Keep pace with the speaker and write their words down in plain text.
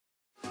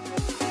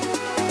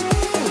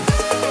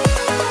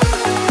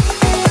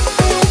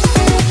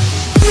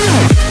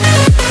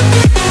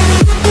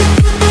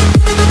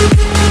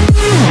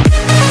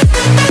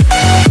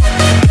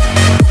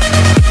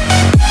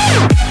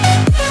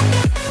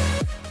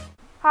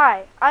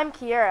Hi, I'm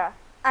Kiera.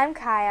 I'm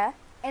Kaya.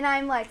 And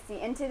I'm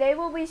Lexi, and today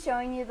we'll be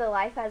showing you the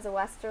life as a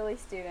Westerly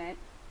student.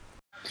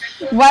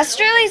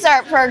 Westerly's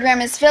art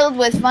program is filled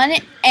with fun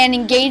and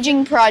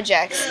engaging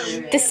projects.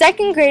 The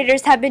second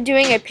graders have been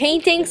doing a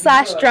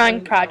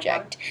painting/drawing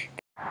project.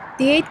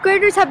 The eighth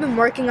graders have been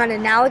working on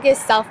analogous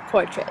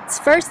self-portraits.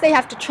 First, they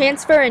have to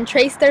transfer and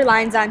trace their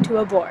lines onto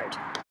a board.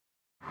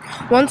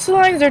 Once the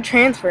lines are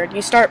transferred,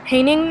 you start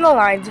painting the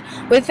lines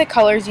with the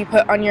colors you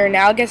put on your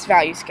analogous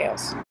value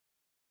scales.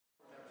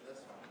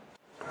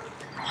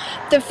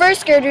 The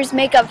first graders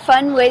make up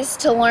fun ways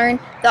to learn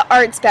the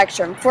art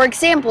spectrum, for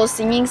example,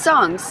 singing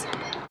songs.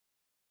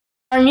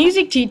 Our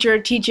music teacher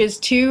teaches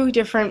 2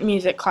 different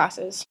music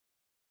classes.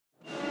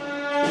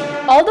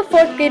 All the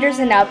fourth graders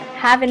and up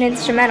have an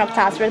instrumental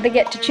class where they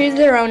get to choose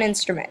their own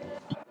instrument.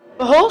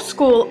 The whole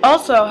school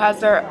also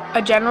has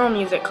a general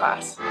music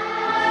class.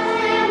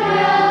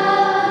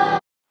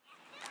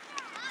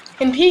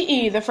 In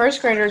PE, the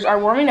first graders are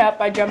warming up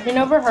by jumping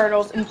over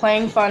hurdles and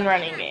playing fun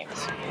running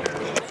games.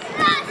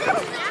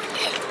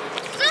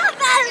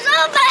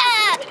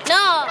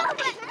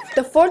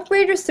 The fourth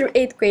graders through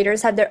eighth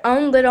graders have their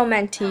own little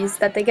mentees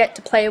that they get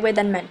to play with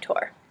and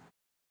mentor.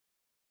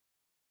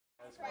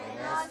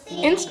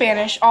 In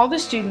Spanish, all the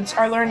students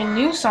are learning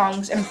new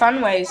songs and fun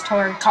ways to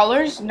learn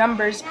colors,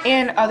 numbers,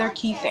 and other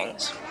key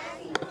things.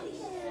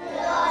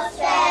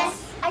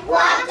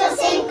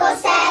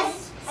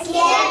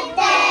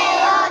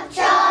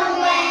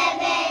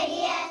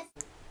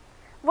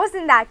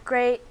 Wasn't that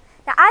great?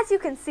 Now, as you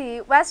can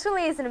see,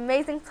 Westerly is an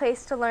amazing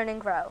place to learn and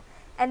grow.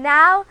 And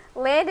now,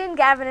 Landon,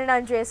 Gavin, and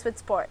Andreas with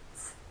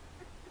sports.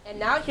 And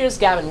now here's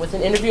Gavin with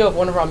an interview of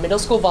one of our middle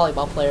school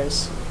volleyball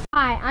players.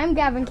 Hi, I'm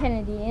Gavin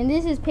Kennedy, and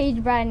this is Paige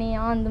Bradney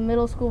on the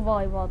middle school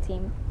volleyball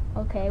team.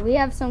 Okay, we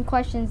have some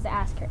questions to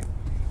ask her.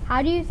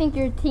 How do you think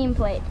your team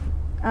played?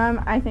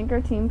 I think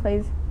our team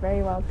plays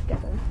very well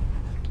together.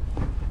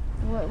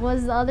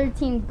 Was the other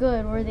team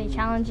good? Were they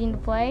challenging to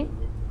play?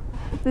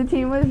 The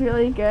team was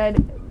really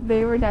good.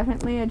 They were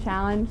definitely a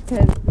challenge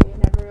because we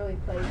had never really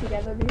played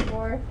together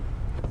before,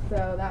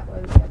 so that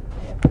was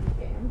definitely a fun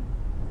game.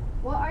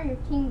 What are your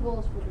team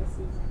goals for this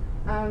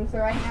season? So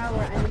right now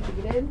we're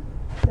undefeated,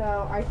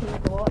 so our team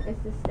goal is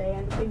to stay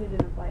undefeated in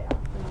the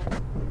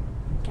playoffs.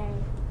 Okay,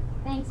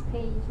 thanks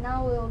Paige.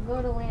 Now we'll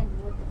go to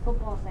Landon with the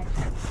football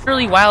section.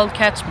 Westerly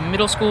Wildcats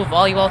middle school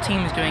volleyball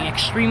team is doing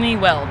extremely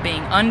well,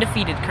 being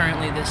undefeated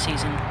currently this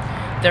season.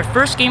 Their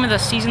first game of the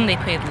season, they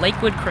played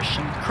Lakewood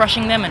Christian,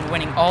 crushing them and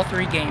winning all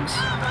 3 games.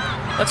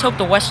 Let's hope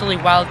the Westerly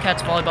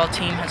Wildcats volleyball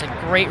team has a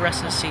great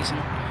rest of the season.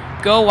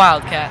 Go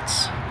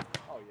Wildcats!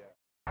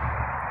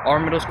 Our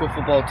middle school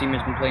football team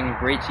has been playing a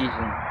great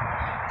season.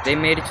 They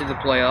made it to the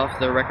playoffs,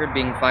 their record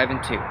being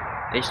 5-2.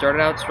 They started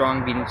out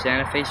strong, beating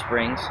Santa Fe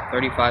Springs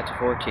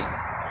 35-14.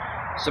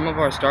 Some of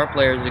our star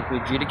players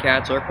include Judah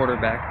Katz, our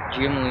quarterback,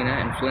 Gia Molina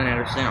and Flynn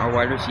Anderson, our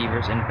wide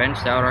receivers, and Ben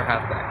Stout, our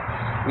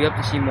halfback. We hope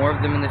to see more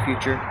of them in the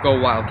future. Go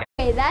Wildcats!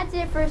 Okay, that's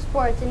it for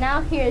sports, and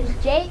now here's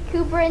Jake,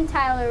 Cooper, and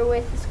Tyler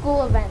with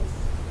school events.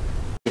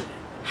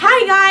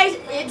 Hi guys,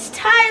 it's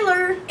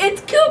Tyler,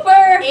 it's Cooper,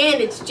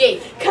 and it's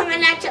Jake,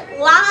 coming at you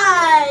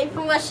live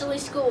from Westerly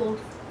School.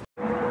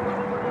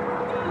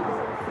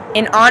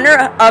 In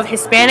honor of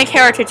Hispanic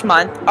Heritage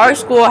Month, our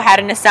school had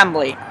an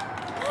assembly.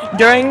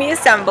 During the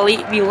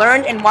assembly, we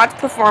learned and watched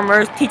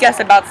performers teach us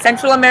about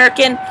Central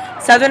American,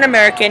 Southern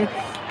American,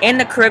 and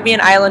the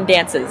Caribbean island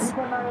dances.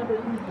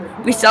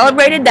 We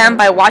celebrated them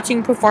by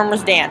watching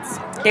performers dance.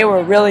 They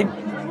were really...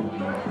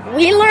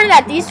 We learned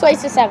that these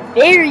places have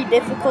very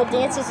difficult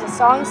dances and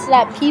songs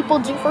that people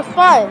do for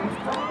fun.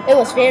 It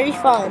was very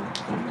fun.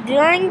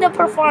 During the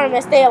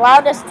performance, they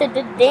allowed us to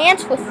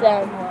dance with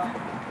them.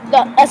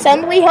 The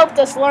assembly helped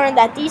us learn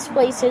that these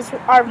places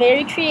are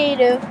very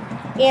creative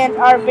and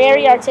are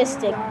very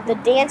artistic. The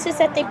dances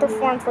that they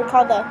performed were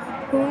called the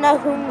Huna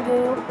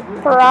Hungu,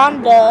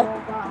 Paranda,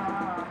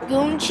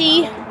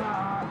 Gunchi,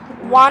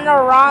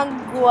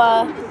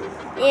 Wanarangua,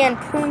 and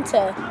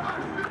Punta.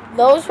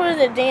 Those were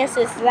the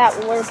dances that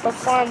were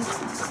performed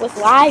with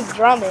live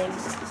drumming.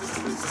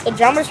 The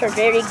drummers were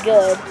very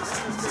good.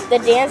 The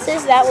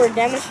dances that were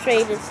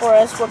demonstrated for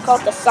us were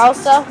called the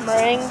salsa,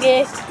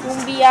 merengue,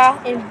 cumbia,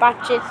 and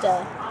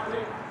bachata.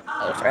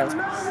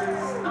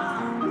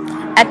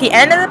 At the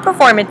end of the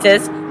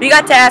performances, we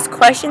got to ask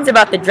questions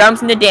about the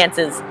drums and the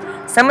dances.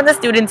 Some of the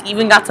students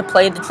even got to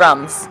play the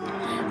drums.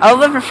 All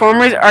the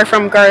performers are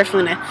from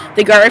Garifuna.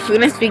 The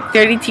Garifuna speak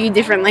 32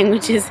 different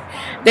languages.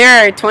 There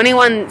are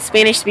 21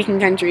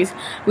 Spanish-speaking countries.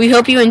 We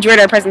hope you enjoyed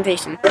our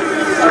presentation.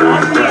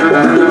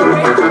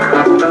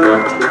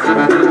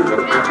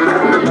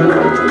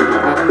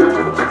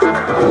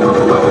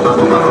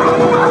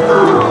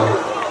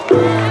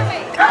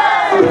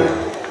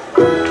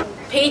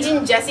 Paige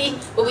and Jesse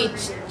will be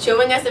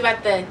showing us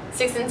about the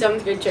 6th and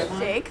 7th grade trip.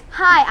 Jake.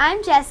 Hi,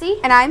 I'm Jessie.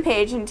 And I'm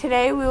Paige, and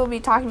today we will be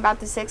talking about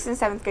the 6th and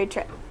 7th grade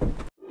trip.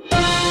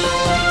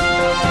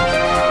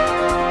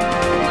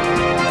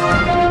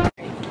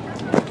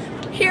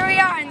 Here we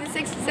are in the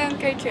 6th and 7th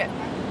grade trip.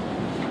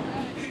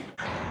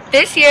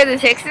 This year, the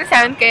 6th and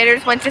 7th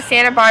graders went to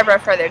Santa Barbara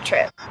for their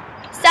trip.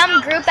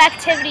 Some group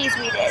activities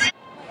we did.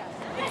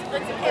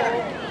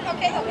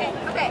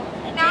 Okay.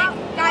 Now,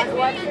 guys,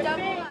 we're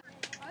double.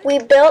 We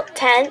built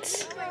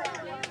tents.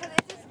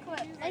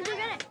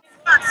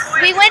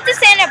 We went to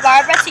Santa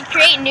Barbara to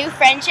create new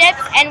friendships,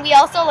 and we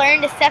also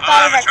learned to step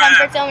out of our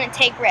comfort zone and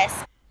take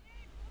risks.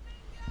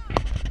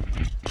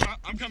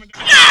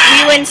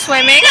 We went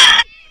swimming.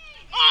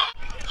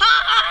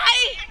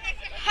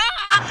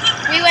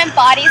 We went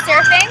body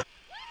surfing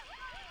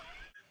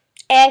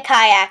and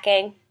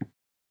kayaking.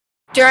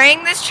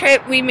 During this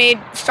trip, we made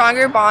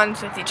stronger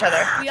bonds with each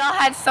other. We all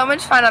had so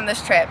much fun on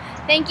this trip.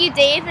 Thank you,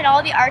 Dave, and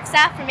all the art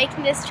staff for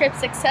making this trip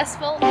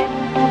successful.